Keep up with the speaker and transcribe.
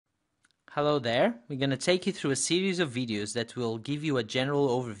Hello there. We're going to take you through a series of videos that will give you a general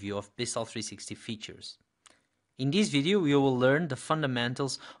overview of BizTalk360 features. In this video, you will learn the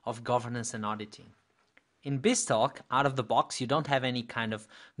fundamentals of governance and auditing. In BizTalk, out of the box, you don't have any kind of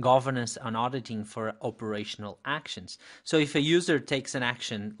governance and auditing for operational actions. So if a user takes an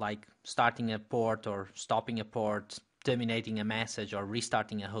action like starting a port or stopping a port, terminating a message or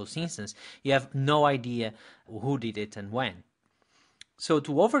restarting a host instance, you have no idea who did it and when. So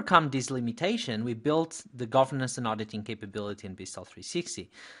to overcome this limitation, we built the governance and auditing capability in BizTalk360.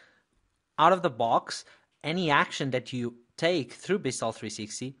 Out of the box, any action that you take through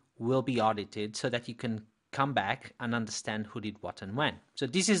BizTalk360 will be audited so that you can come back and understand who did what and when. So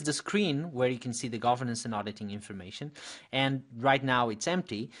this is the screen where you can see the governance and auditing information, and right now it's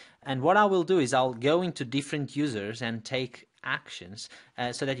empty. And what I will do is I'll go into different users and take actions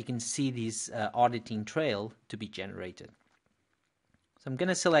so that you can see this auditing trail to be generated. So I'm going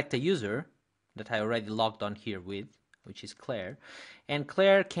to select a user that I already logged on here with, which is Claire. And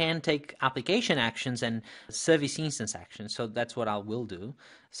Claire can take application actions and service instance actions. So that's what I will do.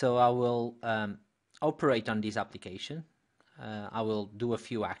 So I will operate on this application. I will do a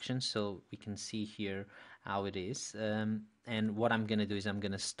few actions so we can see here how it is. And what I'm going to do is I'm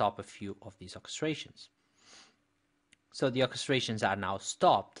going to stop a few of these orchestrations. So the orchestrations are now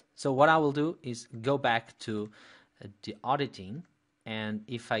stopped. So what I will do is go back to the auditing. And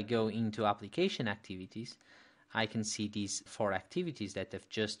if I go into application activities, I can see these 4 activities that have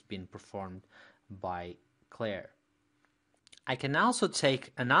just been performed by Claire. I can also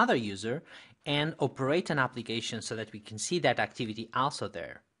take another user and operate an application so that we can see that activity also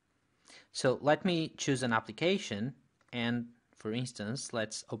there. So let me choose an application, and for instance,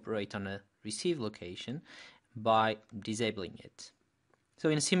 let's operate on a receive location by disabling it. So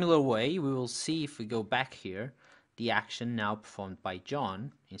in a similar way, we will see if we go back here, the action now performed by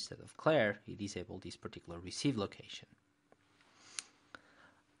John instead of Claire, he disabled this particular receive location.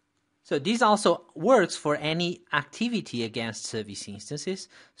 So this also works for any activity against service instances.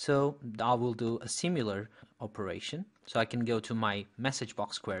 So I will do a similar operation. So I can go to my message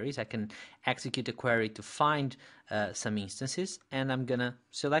box queries. I can execute a query to find some instances, and I'm going to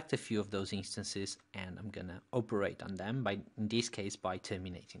select a few of those instances and I'm going to operate on them, in this case by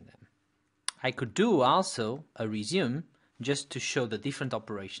terminating them. I could do also a resume just to show the different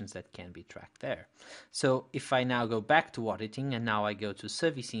operations that can be tracked there. So if I now go back to auditing and now I go to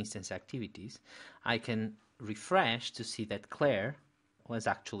service instance activities, I can refresh to see that Claire was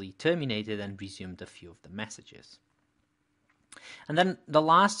actually terminated and resumed a few of the messages. And then the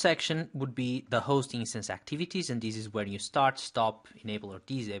last section would be the host instance activities, and this is where you start, stop, enable or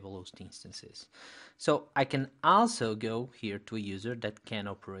disable host instances. So I can also go here to a user that can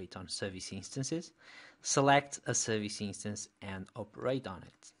operate on service instances, select a service instance and operate on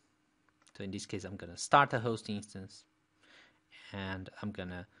it. So in this case, I'm going to start a host instance and I'm going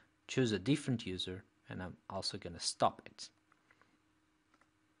to choose a different user, and I'm also going to stop it.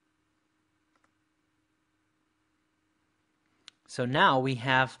 So now we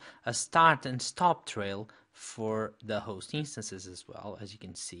have a start and stop trail for the host instances as well. As you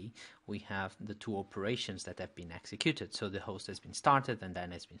can see, we have the 2 operations that have been executed. So the host has been started and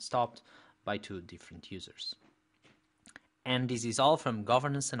then has been stopped by 2 different users. And this is all from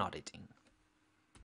Governance and Auditing.